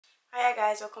Hi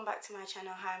guys, welcome back to my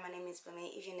channel. Hi, my name is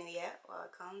Bunmi. If you're new here,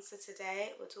 welcome. So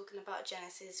today we're talking about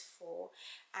Genesis 4,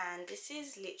 and this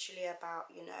is literally about,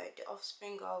 the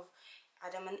offspring of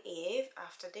Adam and Eve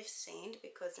after they've sinned,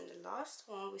 because in the last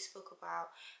one we spoke about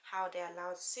how they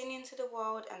allowed sin into the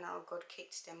world and how God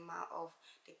kicked them out of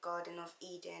the Garden of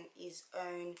Eden, his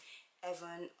own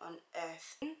heaven on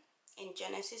earth. In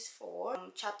Genesis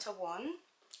 4, chapter 1,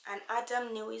 and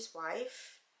Adam knew his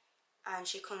wife, and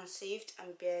she conceived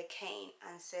and bare Cain,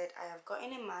 and said, I have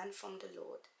gotten a man from the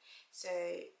Lord. So,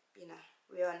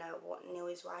 we all know what knew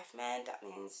his wife meant. That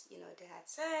means, they had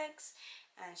sex,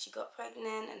 and she got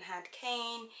pregnant and had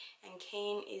Cain. And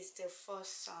Cain is the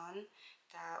first son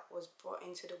that was brought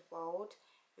into the world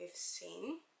with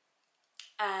sin.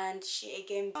 And she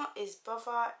again is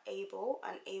brother Abel,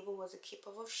 and Abel was a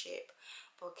keeper of sheep,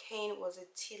 but Cain was a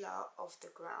tiller of the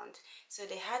ground. So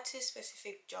they had two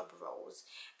specific job roles,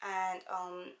 and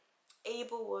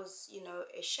Abel was,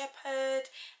 a shepherd,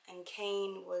 and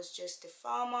Cain was just a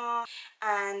farmer.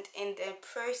 And in the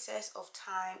process of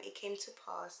time, it came to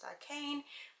pass that Cain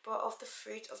brought of the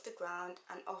fruit of the ground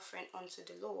an offering unto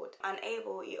the Lord. And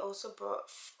Abel, he also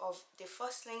brought of the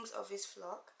firstlings of his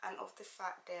flock and of the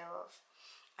fat thereof.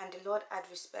 And the Lord had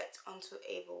respect unto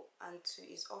Abel and to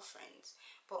his offerings,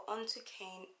 but unto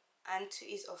Cain and to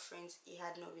his offerings he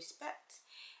had no respect.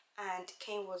 And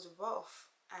Cain was wroth,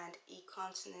 and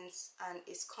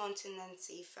his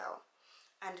countenancy fell.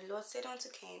 And the Lord said unto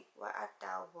Cain, Why art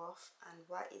thou wroth, and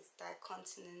why is thy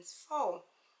countenance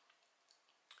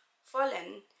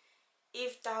fallen?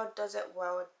 If thou doest it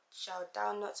well, shalt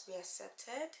thou not be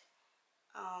accepted?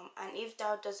 And if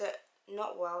thou doest it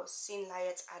not well, sin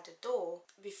lieth at the door.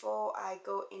 Before I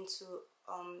go into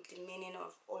the meaning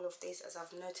of all of this, as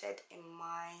I've noted in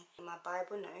my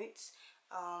Bible notes,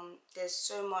 there's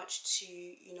so much to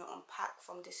unpack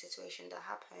from the situation that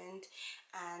happened,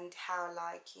 and how,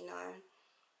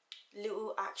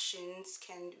 little actions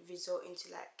can result into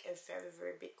a very,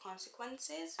 very big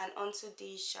consequences. And unto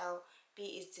thee shall be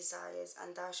his desires,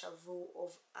 and thou shalt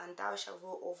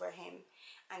rule over him.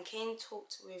 And Cain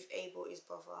talked with Abel his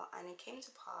brother, and it came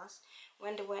to pass,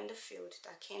 when they were in the field,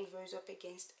 that Cain rose up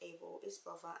against Abel his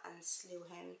brother and slew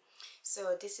him.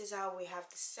 So this is how we have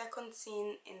the second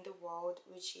sin in the world,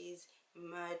 which is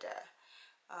murder.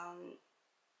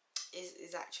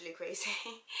 Is actually crazy.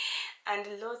 And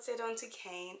the Lord said unto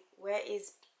Cain, Where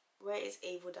is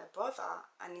Abel thy brother?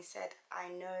 And he said, I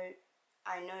know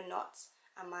not,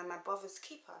 am I my brother's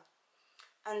keeper?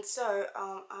 And so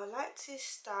I would like to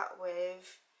start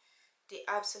with the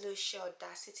absolute sheer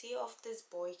audacity of this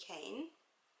boy Cain.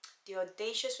 The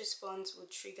audacious response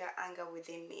would trigger anger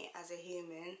within me as a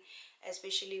human,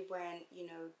 especially when,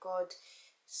 God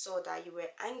saw that you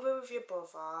were angry with your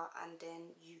brother and then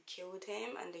you killed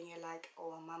him, and then you're like,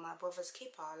 oh, am I my brother's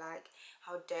keeper? Like,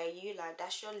 how dare you? Like,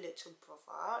 that's your little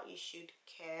brother. You should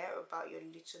care about your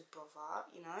little brother,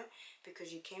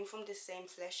 because you came from the same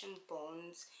flesh and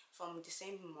bones, from the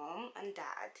same mom and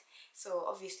dad. So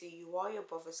obviously you are your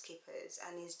brother's keepers.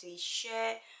 And it's the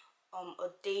sheer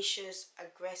audacious,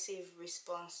 aggressive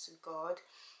response to God,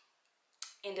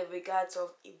 in the regards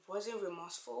of he wasn't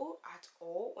remorseful at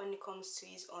all when it comes to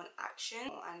his own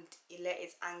action, and he let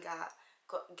his anger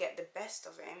get the best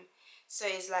of him. So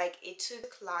it's like it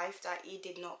took life that he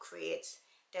did not create,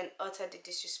 then uttered the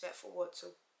disrespectful word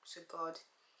to God.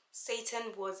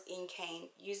 Satan was in Cain,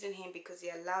 using him because he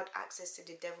allowed access to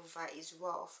the devil via his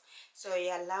wrath. So he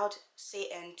allowed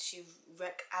Satan to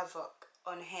wreak havoc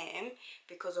on him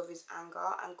because of his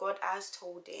anger. And God has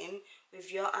told him,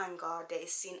 with your anger there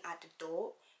is sin at the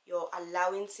door. You're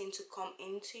allowing sin to come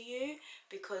into you,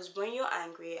 because when you're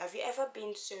angry, have you ever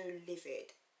been so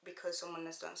livid because someone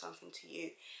has done something to you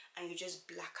and you just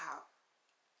black out?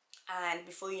 And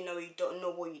before you know, you don't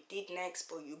know what you did next,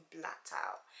 but you blacked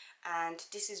out. And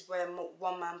this is where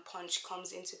one man punch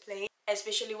comes into play,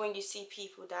 especially when you see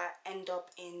people that end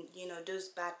up in those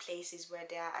bad places where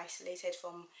they are isolated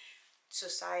from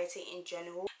society in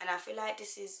general. And I feel like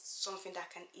this is something that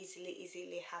can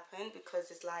easily happen, because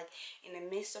it's like, in the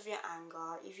midst of your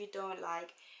anger, if you don't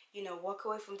walk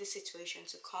away from the situation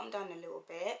to calm down a little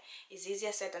bit, it's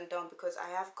easier said than done, because I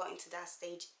have gotten to that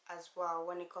stage as well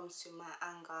when it comes to my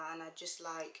anger. And I just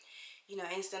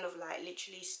instead of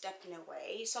literally stepping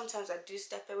away, sometimes I do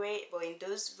step away, but in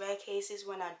those rare cases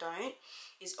when I don't,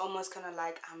 it's almost kind of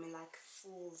like I'm in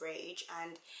full rage.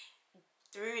 And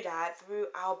through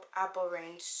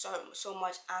harboring so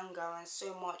much anger and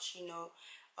so much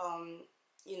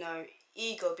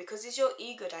ego, because it's your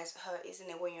ego that's hurt, isn't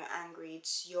it? When you're angry,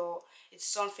 it's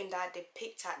something that they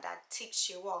picked at that ticks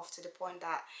you off to the point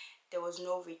that there was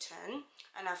no return.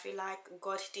 And I feel like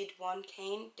God did warn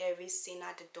Cain, there is sin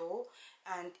at the door,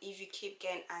 and if you keep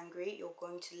getting angry, you're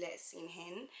going to let sin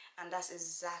in. And that's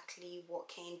exactly what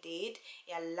Cain did.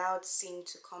 He allowed sin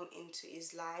to come into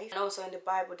his life. And also in the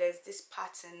Bible, there's this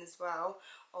pattern as well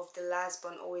of the last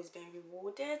born always being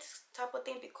rewarded type of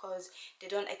thing, because they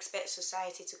don't expect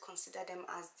society to consider them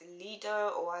as the leader,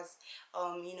 or as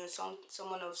you know,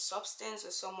 someone of substance,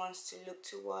 or someone to look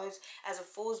towards. As a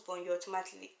firstborn, you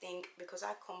automatically think, because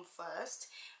I come first,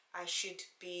 I should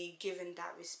be given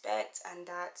that respect and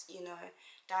that, you know,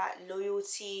 that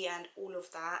loyalty and all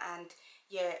of that. And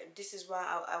yeah, this is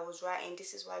why I was writing,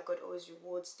 this is why God always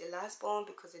rewards the last born,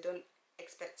 because they don't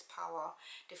expect power.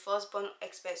 The firstborn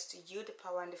expects to yield the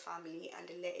power in the family and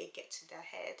they let it get to their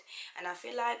head. And I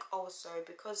feel like also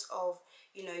because of,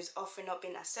 you know, his offering not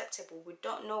being acceptable, we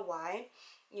don't know why,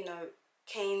 you know,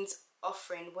 Cain's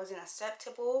offering wasn't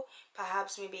acceptable.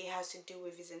 Perhaps maybe it has to do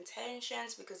with his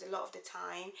intentions, because a lot of the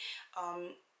time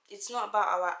it's not about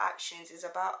our actions, it's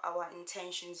about our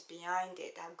intentions behind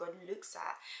it that God looks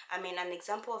at. I mean, an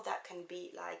example of that can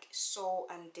be like Saul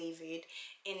and David.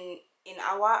 In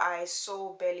our eyes,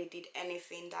 Saul barely did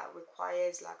anything that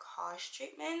requires like harsh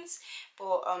treatments,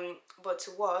 but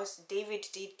to us, David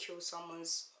did kill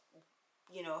someone's,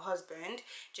 you know, husband,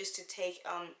 just to take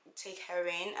her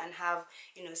in and have,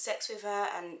 you know, sex with her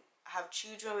and have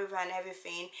children with her and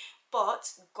everything. But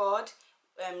God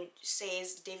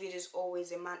says David is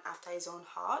always a man after his own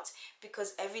heart,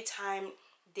 because every time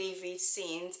David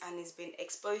sins and it's been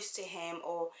exposed to him,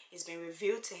 or it's been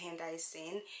revealed to him that he's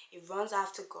sinned, he runs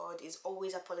after God, is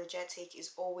always apologetic,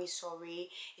 is always sorry,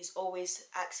 is always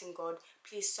asking God,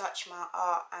 please search my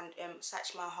heart and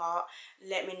search my heart,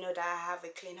 let me know that I have a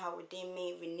clean heart within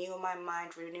me, renew my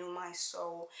mind, renew my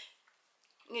soul.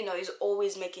 You know, he's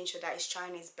always making sure that he's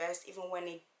trying his best. Even when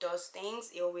he does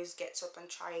things, he always gets up and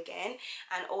try again.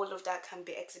 And all of that can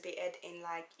be exhibited in,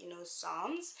 like, you know,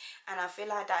 Psalms. And I feel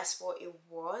like that's what it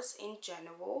was in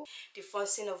general. The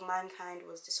first sin of mankind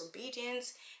was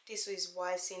disobedience. This is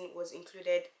why sin was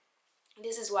included.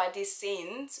 This is why these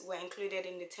sins were included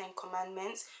in the 10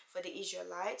 commandments for the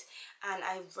Israelites. And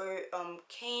I wrote,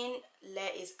 Cain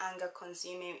let his anger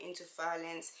consume him into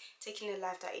violence, taking a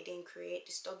life that he didn't create,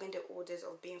 disturbing the orders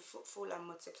of being fruitful and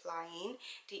multiplying.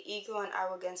 The ego and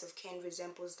arrogance of Cain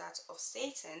resembles that of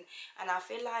Satan. And I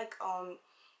feel like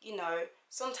you know,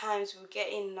 sometimes we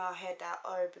get in our head that,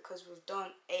 oh, because we've done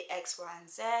A, X, Y, and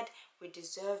Z, we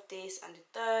deserve this and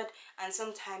the third. And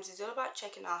sometimes it's all about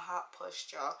checking our heart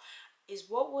posture. Is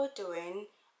what we're doing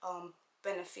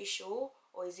beneficial,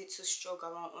 or is it to stroke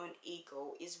our own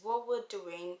ego? Is what we're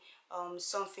doing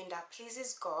something that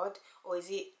pleases God, or is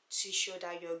it to show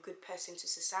that you're a good person to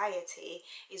society?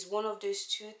 Is one of those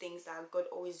two things that God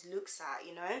always looks at,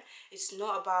 you know? It's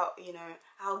not about, you know,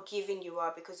 how giving you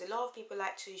are, because a lot of people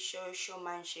like to show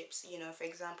showmanships, you know, for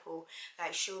example,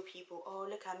 like show people, oh,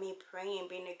 look at me praying,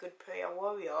 being a good prayer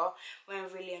warrior, when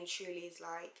really and truly it's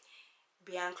like,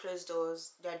 behind closed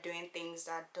doors, they're doing things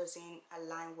that doesn't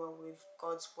align well with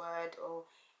God's word, or,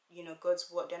 you know, God's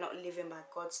word. They're not living by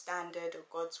God's standard or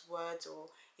God's words, or,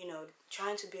 you know,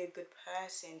 trying to be a good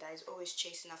person that is always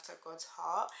chasing after God's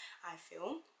heart, I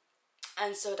feel.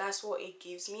 And so that's what it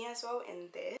gives me as well in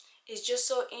this. It's just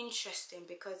so interesting,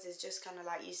 because it's just kind of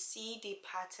like you see the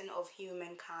pattern of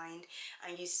humankind,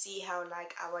 and you see how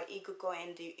like our ego got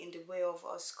in the way of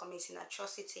us committing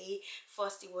atrocity.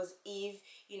 First it was Eve,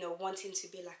 you know, wanting to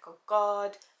be like a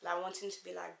god, like wanting to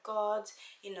be like God,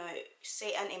 you know,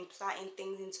 Satan implanting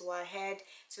things into our head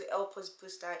to help us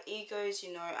boost our egos,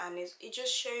 you know. And it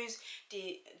just shows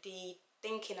the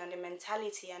thinking and the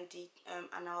mentality and the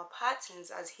and our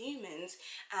patterns as humans,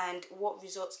 and what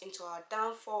results into our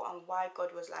downfall, and why God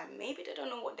was like, maybe they don't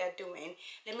know what they're doing,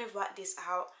 let me write this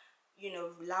out, you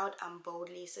know, loud and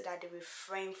boldly, so that they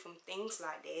refrain from things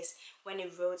like this when he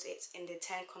wrote it in the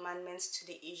 10 commandments to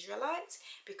the Israelites,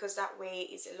 because that way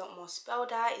it's a lot more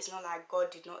spelled out. It's not like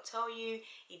God did not tell you,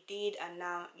 he did, and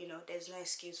now, you know, there's no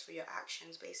excuse for your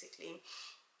actions, basically.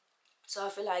 So I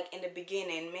feel like in the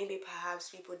beginning, maybe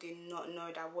perhaps people did not know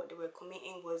that what they were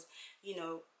committing was, you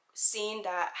know, sin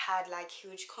that had like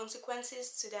huge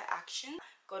consequences to their action.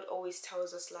 God always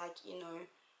tells us, like, you know,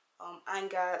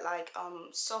 anger, like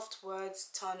soft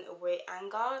words turn away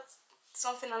anger,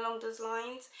 something along those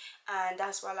lines. And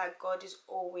that's why, like, God is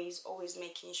always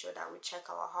making sure that we check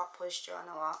our heart posture and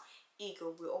our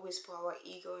ego. We always put our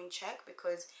ego in check,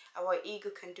 because our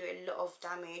ego can do a lot of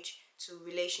damage to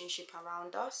relationship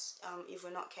around us if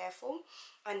we're not careful.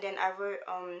 And then I wrote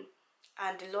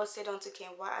And the Lord said unto Cain,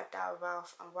 why art thou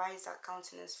wroth, and why is that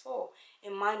countenance fall?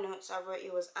 In my notes I wrote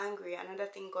he was angry. Another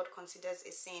thing God considers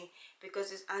a sin, because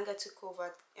his anger took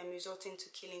over and resulting to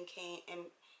killing Cain, and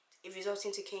it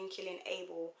resulting to Cain killing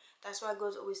Abel. That's why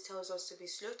God always tells us to be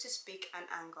slow to speak and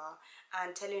anger,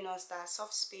 and telling us that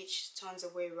soft speech turns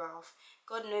away wrath.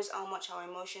 God knows how much our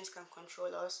emotions can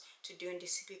control us to doing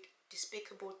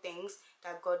despicable things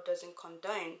that God doesn't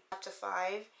condone. Chapter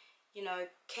 5, you know,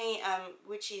 Cain,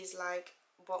 which is like,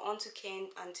 but unto Cain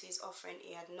and to his offering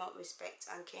he had not respect,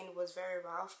 and Cain was very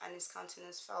wroth, and his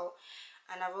countenance fell.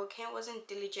 And I wrote, Cain wasn't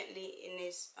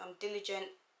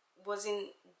wasn't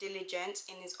diligent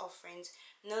in his offerings.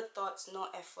 No thoughts, no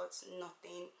efforts,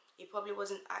 nothing. He probably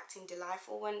wasn't acting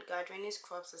delightful when gathering his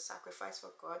crops as sacrifice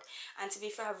for God. And to be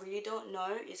fair, I really don't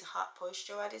know his heart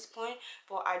posture at this point,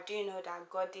 but I do know that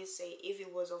God did say if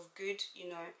it was of good, you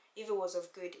know, if it was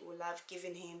of good, it would have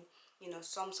given him, you know,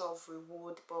 some sort of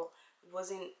reward, but it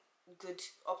wasn't good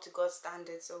up to God's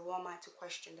standards. So who am I to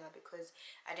question that? Because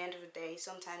at the end of the day,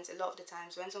 sometimes, a lot of the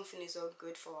times, when something is so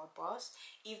good for our boss,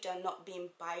 if they're not being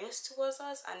biased towards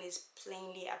us and is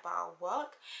plainly about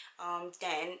work,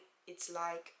 then it's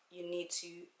like you need to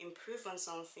improve on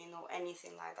something or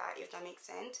anything like that, if that makes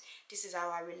sense. This is how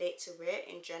I relate to it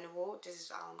in general. This is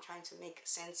how I'm trying to make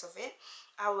sense of it.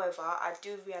 However, I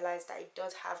do realize that it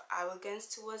does have arrogance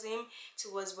towards him,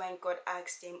 towards when God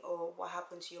asked him, oh, what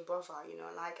happened to your brother, you know,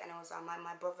 like, and I was like,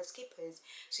 my brother's keepers.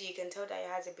 So you can tell that he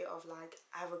has a bit of like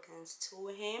arrogance to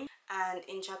him. And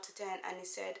in chapter 10, and he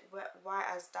said, why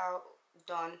hast thou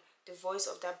done? The voice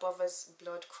of thy brother's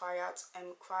blood crieth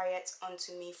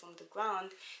unto me from the ground.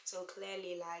 So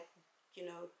clearly, like, you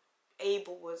know,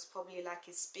 Abel was probably like,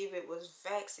 his spirit was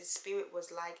vexed, his spirit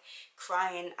was like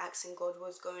crying, asking God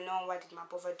what's going on, why did my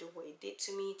brother do what he did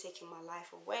to me, taking my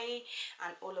life away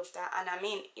and all of that. And I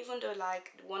mean, even though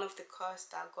like one of the curse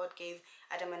that God gave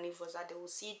Adam and Eve was that they will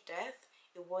see death,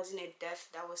 it wasn't a death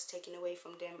that was taken away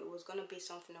from them. It was going to be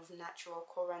something of natural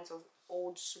occurrence, of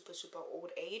old, super old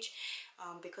age,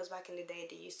 because back in the day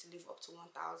they used to live up to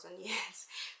 1,000 years.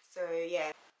 So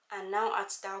yeah. And now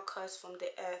art thou cursed from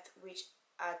the earth, which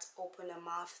art opened a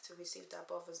mouth to receive thy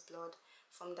brother's blood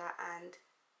from thy hand.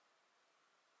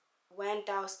 When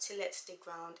thou tillest the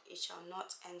ground, it shall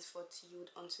not henceforth yield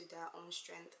unto thy own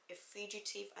strength. A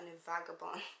fugitive and a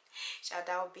vagabond shall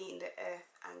thou be in the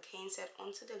earth. And Cain said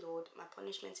unto the Lord, my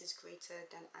punishment is greater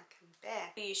than I can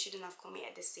bear. You shouldn't have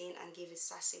committed the sin and give a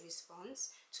sassy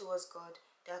response towards God.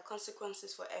 There are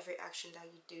consequences for every action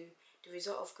that you do, the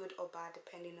result of good or bad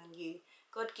depending on you.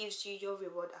 God gives you your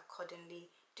reward accordingly.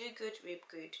 Do good, reap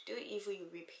good. Do evil, you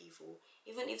reap evil.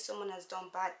 Even if someone has done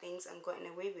bad things and gotten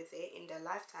away with it in their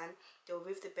lifetime, they will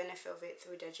reap the benefit of it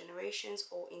through their generations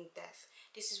or in death.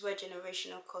 This is where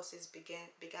generational curses began.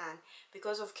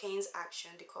 Because of Cain's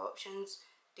action,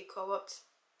 the corrupt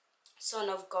Son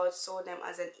of God saw them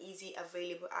as an easy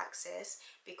available access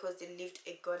because they lived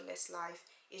a godless life.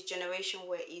 His generation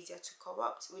were easier to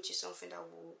corrupt, which is something that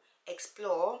we'll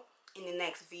explore in the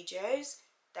next videos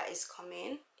that is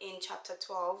coming. In chapter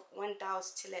 12, when thou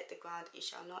tillest the ground, it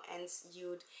shall not hence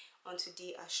yield unto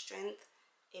thee a strength.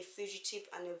 A fugitive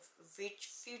and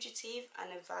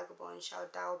a vagabond shall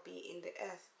thou be in the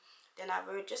earth. Then I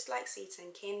wrote, just like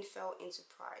Satan, Cain fell into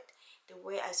pride. The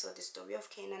way I saw the story of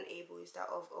Cain and Abel is that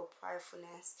of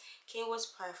pridefulness. Cain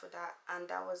was prideful, and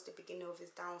that was the beginning of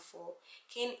his downfall.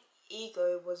 Cain's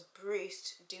ego was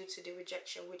bruised due to the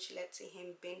rejection, which led to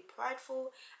him being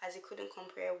prideful, as he couldn't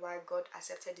compare why God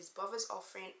accepted his brother's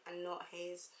offering and not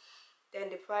his. Then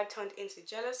the pride turned into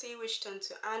jealousy, which turned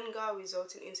to anger,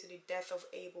 resulting into the death of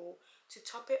Abel. To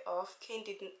top it off, Cain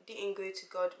didn't go to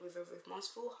God with a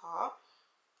remorseful heart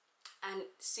and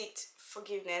seek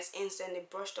forgiveness. Instead, he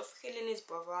brushed off killing his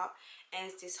brother,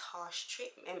 ends this harsh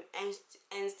treatment,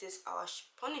 ends this harsh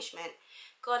punishment.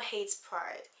 God hates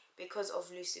pride because of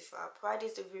Lucifer. Pride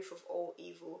is the root of all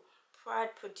evil. Pride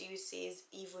produces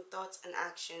evil thoughts and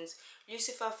actions.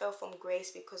 Lucifer fell from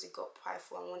grace because he got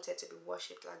prideful and wanted to be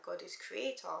worshipped like God, his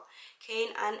creator. Cain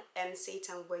and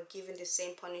Satan were given the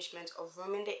same punishment of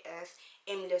roaming the earth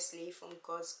aimlessly from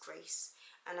God's grace.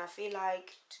 And I feel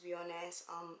like, to be honest,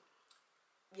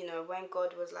 you know, when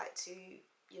God was like to,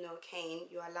 you know, Cain,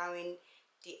 you're allowing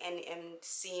the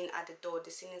sin at the door, the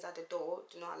sin is at the door,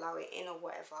 do not allow it in or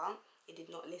whatever. He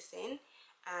did not listen,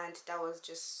 and that was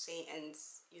just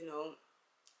Satan's, you know,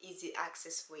 easy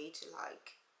access way to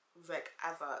like wreak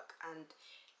havoc and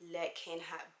let Cain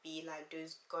be like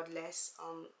those godless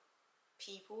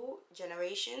people,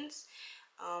 generations,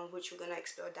 which we're gonna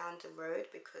explore down the road,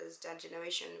 because that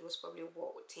generation was probably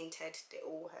what tainted the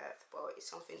whole earth, but it's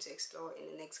something to explore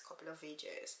in the next couple of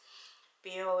videos.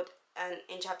 Behold, and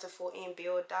in chapter 14,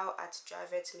 behold, thou art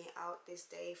driven me out this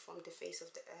day from the face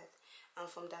of the earth, and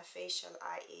from thy face shall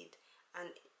I hide, and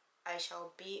I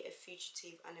shall be a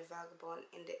fugitive and a vagabond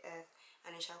in the earth.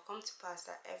 And it shall come to pass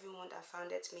that everyone that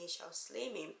foundeth me shall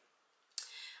slay me.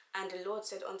 And the Lord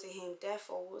said unto him,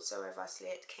 therefore whosoever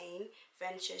slayeth Cain,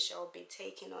 vengeance shall be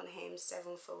taken on him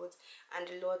sevenfold. And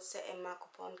the Lord set a mark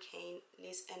upon Cain,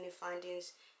 lest any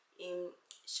findings him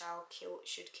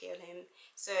should kill him.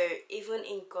 So even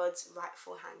in God's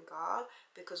rightful anger,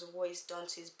 because of what he's done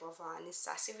to his brother and his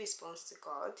sassy response to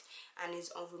God and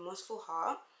his unremorseful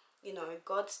heart, you know,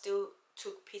 God still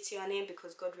took pity on him,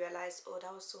 because God realized, oh,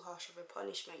 that was too harsh of a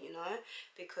punishment, you know,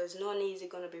 because not only is he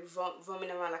going to be roaming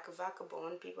around like a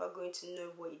vagabond, people are going to know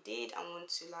what he did and want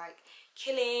to like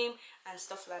kill him and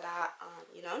stuff like that,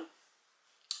 you know.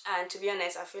 And to be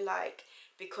honest, I feel like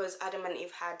because Adam and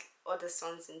Eve had other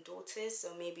sons and daughters,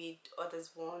 so maybe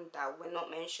others one that were not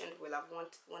mentioned will have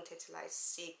wanted to like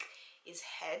seek his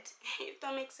head, if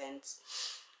that makes sense.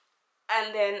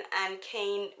 And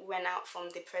Cain went out from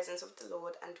the presence of the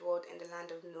Lord and dwelt in the land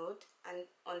of Nod and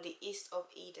on the east of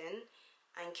Eden.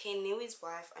 And Cain knew his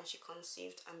wife, and she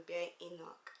conceived and bare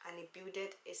Enoch. And he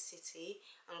builded a city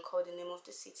and called the name of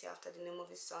the city after the name of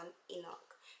his son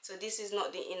Enoch. So this is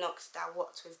not the Enoch that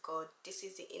walked with God. This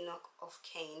is the Enoch of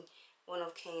Cain, one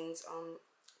of Cain's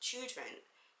children,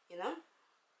 you know.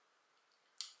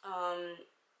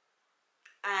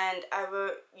 And I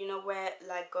wrote, you know, where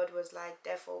like God was like,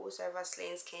 therefore whosoever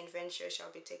slays Cain, vengeance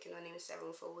shall be taken on him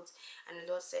sevenfold. And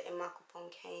the Lord set a mark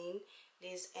upon Cain,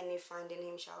 lest any finding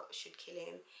him should kill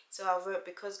him. So I wrote,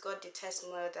 because God detests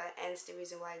murder, hence the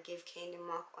reason why he gave Cain the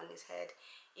mark on his head.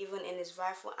 Even in his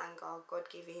rightful anger, God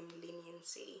gave him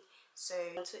leniency. So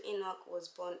unto Enoch was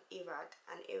born Irad,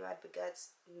 and Irad begat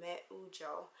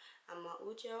Mehujael, and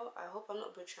Mehujael, I hope I'm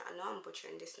not butchering, I know I'm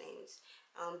butchering these names,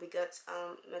 begat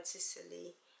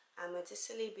Methuselah, and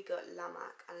Methuselah begot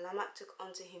Lamech, and Lamech took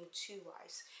unto him 2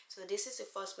 wives. So this is the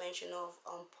first mention of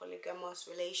polygamous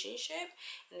relationship,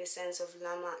 in the sense of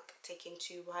Lamech taking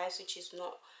 2 wives, which is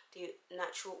not the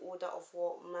natural order of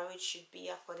what marriage should be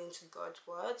according to God's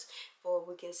words. But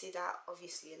we can see that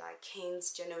obviously like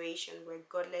Cain's generation were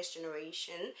godless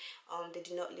generation. They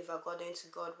did not live according to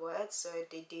God's words, so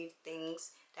they did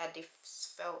things that they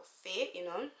felt fit, you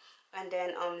know. And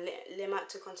then Lamech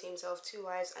took unto himself 2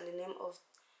 wives, and the name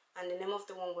of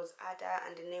the one was Ada,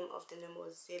 and the name of the name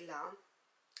was Zillah.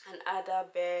 And Ada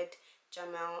bare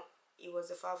Jamal. He was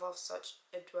the father of such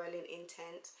a dwelling in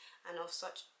tent, and of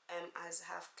such as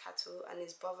have cattle. And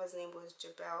his brother's name was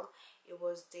Jabal. He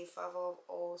was the father of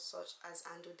all such as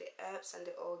handle the herbs and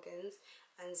the organs.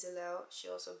 And Zillah, she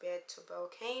also bare Tubal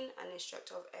Cain, an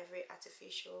instructor of every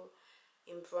artificial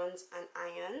in bronze and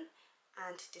iron.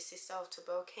 And the sister of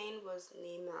Tubal Cain was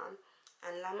Naamah.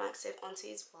 And Lamech said unto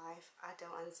his wife Ada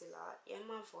and Zillah, hear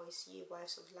my voice, ye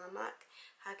wives of Lamech,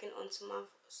 hearken unto my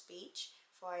speech.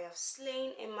 For I have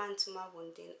slain a man to my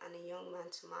wounding, and a young man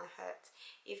to my hurt.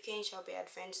 If Cain shall be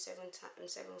avenged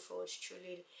sevenfold,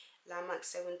 truly Lamech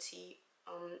 70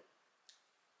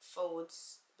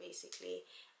 folds, basically.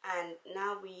 And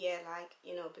now we hear, like,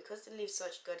 you know, because they live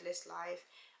such godless life,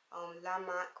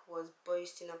 Lamech was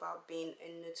boasting about being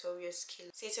a notorious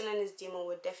killer. Satan and his demon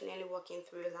were definitely walking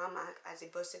through Lamech as he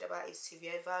boasted about his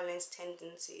severe violence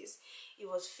tendencies. He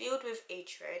was filled with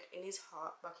hatred in his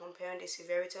heart by comparing the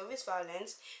severity of his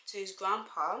violence to his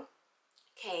grandpa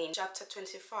Cain. Chapter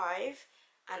 25.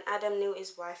 And Adam knew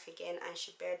his wife again, and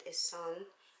she bare a son,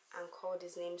 and called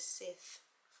his name Seth.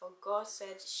 For God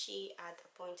said, she had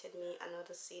appointed me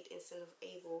another seed instead of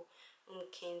Abel, whom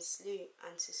Cain slew.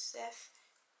 And to Seth,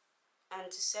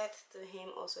 to him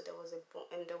also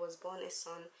there was born a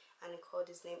son, and he called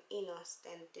his name Enos.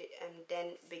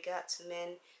 Then begat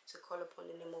men to call upon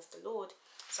the name of the Lord.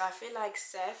 So I feel like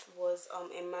Seth was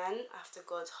a man after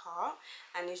God's heart,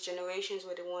 and his generations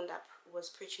were the one that was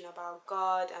preaching about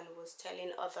God and was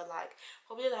telling other, like,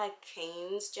 probably like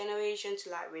Cain's generation, to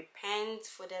like repent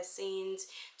for their sins,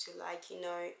 to like, you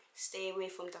know, stay away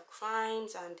from the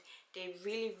crimes. And they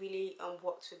really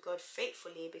worked with God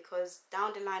faithfully, because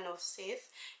down the line of Seth,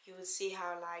 you will see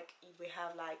how like we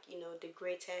have, like, you know, the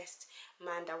greatest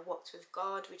man that walked with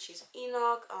God, which is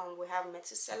Enoch. We have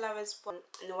Methuselah as well.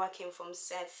 Noah came from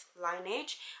Seth's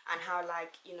lineage, and how,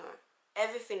 like, you know,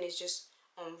 everything is just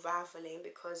unraveling,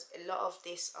 because a lot of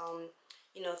this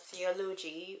you know,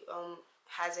 theology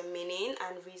has a meaning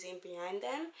and reason behind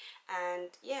them. And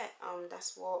yeah,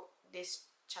 that's what this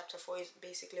chapter 4 is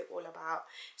basically all about.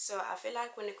 So I feel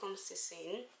like when it comes to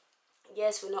sin,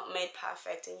 yes, we're not made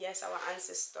perfect, and yes, our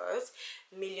ancestors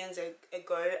millions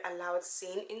ago allowed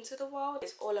sin into the world.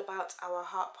 It's all about our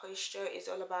heart posture. It's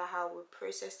all about how we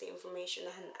process the information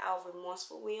and how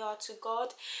remorseful we are to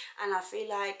God. And I feel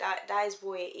like that is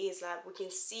what it is. Like, we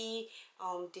can see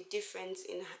the difference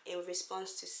in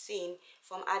response to sin,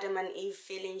 from Adam and Eve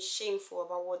feeling shameful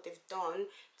about what they've done,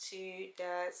 to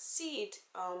the seed,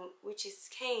 which is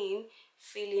Cain,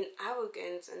 feeling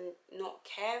arrogant and not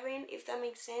caring, if that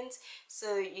makes sense.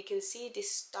 So you can see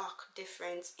this stark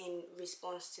difference in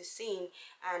response to sin,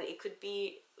 and it could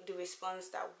be the response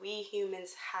that we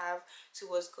humans have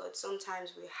towards God.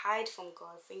 Sometimes we hide from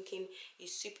God, thinking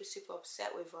he's super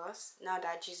upset with us. Now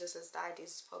that Jesus has died,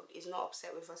 he's not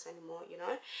upset with us anymore, you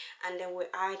know. And then we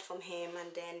hide from him, and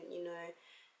then, you know,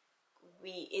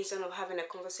 we, instead of having a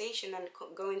conversation and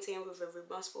going to him with a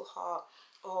remorseful heart,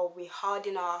 or we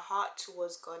harden our heart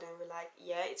towards God and we're like,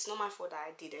 yeah, it's not my fault that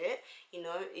I did it, you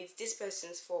know, it's this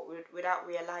person's fault, without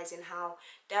realizing how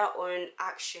their own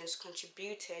actions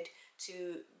contributed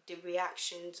to the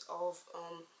reactions of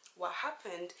what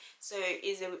happened. So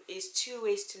it's two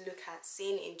ways to look at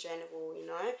sin in general, you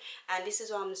know. And this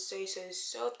is why I'm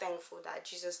so thankful that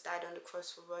Jesus died on the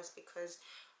cross for us, because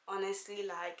honestly,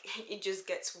 like, it just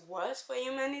gets worse for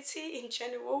humanity in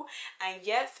general. And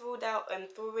yet through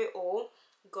it all,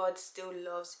 God still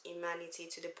loves humanity,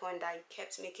 to the point that he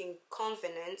kept making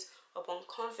covenant upon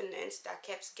covenant that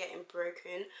kept getting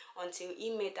broken, until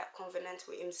he made that covenant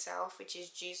with himself, which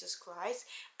is Jesus Christ,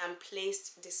 and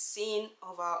placed the sin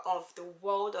of the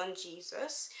world on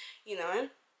Jesus, you know,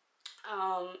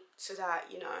 so that,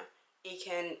 you know, he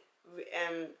can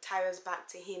tie us back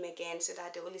to him again, so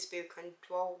that the Holy Spirit can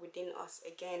dwell within us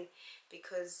again.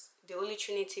 Because the Holy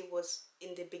Trinity was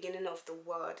in the beginning of the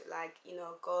world, like, you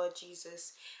know, God,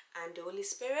 Jesus, and the Holy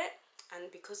Spirit.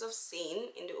 And because of sin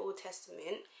in the Old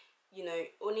Testament, you know,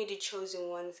 only the chosen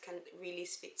ones can really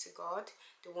speak to God,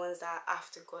 the ones that are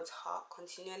after God's heart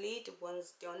continually,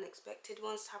 the unexpected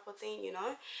ones, type of thing, you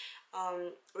know.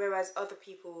 Whereas other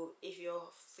people, if you're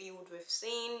filled with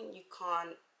sin, you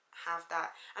can't have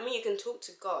that. I mean, you can talk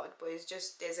to God, but it's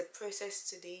just, there's a process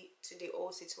to the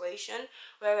whole situation.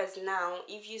 Whereas now,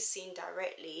 if you sin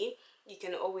directly, you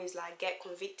can always like get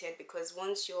convicted, because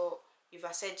once you've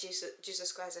accepted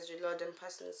Jesus Christ as your Lord and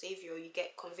personal Savior, you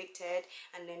get convicted,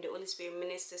 and then the Holy Spirit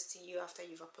ministers to you after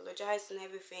you've apologized and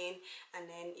everything, and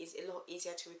then it's a lot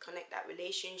easier to reconnect that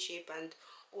relationship and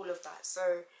all of that.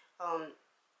 So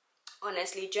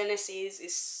honestly, Genesis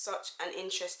is such an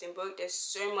interesting book. There's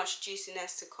so much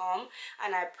juiciness to come,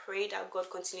 and I pray that God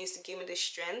continues to give me the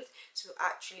strength to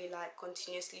actually like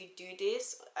continuously do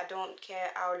this. I don't care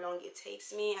how long it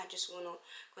takes me. I just want to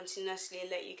continuously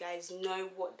let you guys know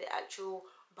what the actual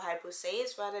Bible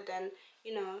says, rather than,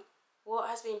 you know, what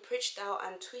has been preached out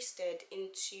and twisted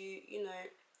into, you know,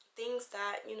 things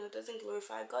that, you know, doesn't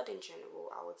glorify God in general,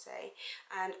 I would say.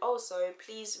 And also,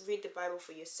 please read the Bible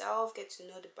for yourself, get to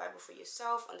know the Bible for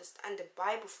yourself, understand the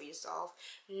Bible for yourself,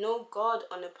 know God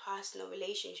on a personal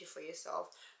relationship for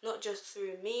yourself, not just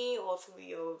through me or through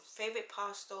your favorite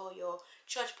pastor, your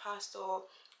church pastor,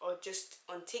 or just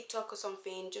on TikTok or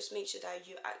something. Just make sure that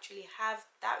you actually have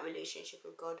that relationship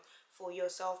with God for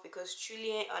yourself, because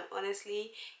truly and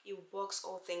honestly, it works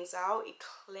all things out. It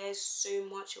clears so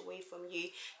much away from you,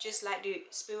 just like the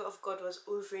Spirit of God was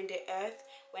over in the earth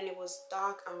when it was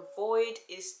dark and void.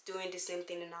 Is doing the same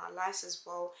thing in our lives as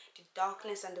well. The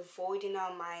darkness and the void in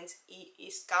our minds,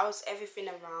 it scours everything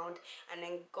around, and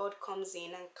then God comes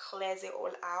in and clears it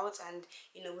all out, and,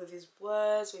 you know, with his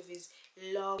words, with his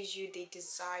love, gives you the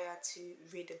desire to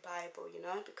read the Bible, you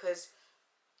know. Because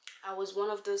I was one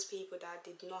of those people that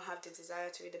did not have the desire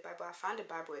to read the Bible. I found the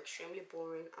Bible extremely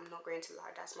boring. I'm not going to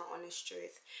lie, that's my honest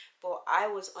truth. But I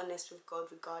was honest with God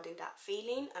regarding that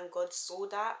feeling, and God saw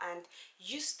that and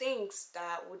used things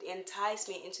that would entice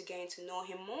me into getting to know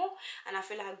him more. And I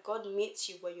feel like God meets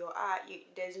you where you're at.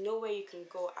 There's no way you can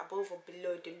go above or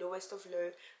below the lowest of low.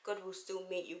 God will still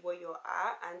meet you where you're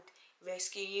at and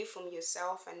rescue you from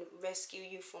yourself, and rescue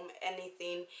you from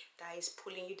anything that is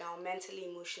pulling you down mentally,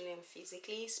 emotionally, and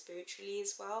physically, spiritually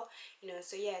as well, you know.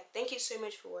 So yeah, thank you so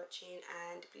much for watching,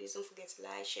 and please don't forget to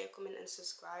like, share, comment, and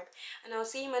subscribe, and I'll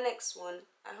see you in my next one.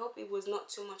 I hope it was not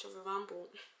too much of a ramble.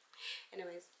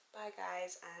 Anyways, bye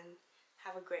guys, and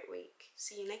have a great week.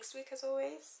 See you next week as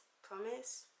always.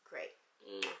 Promise. Great.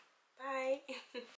 Bye.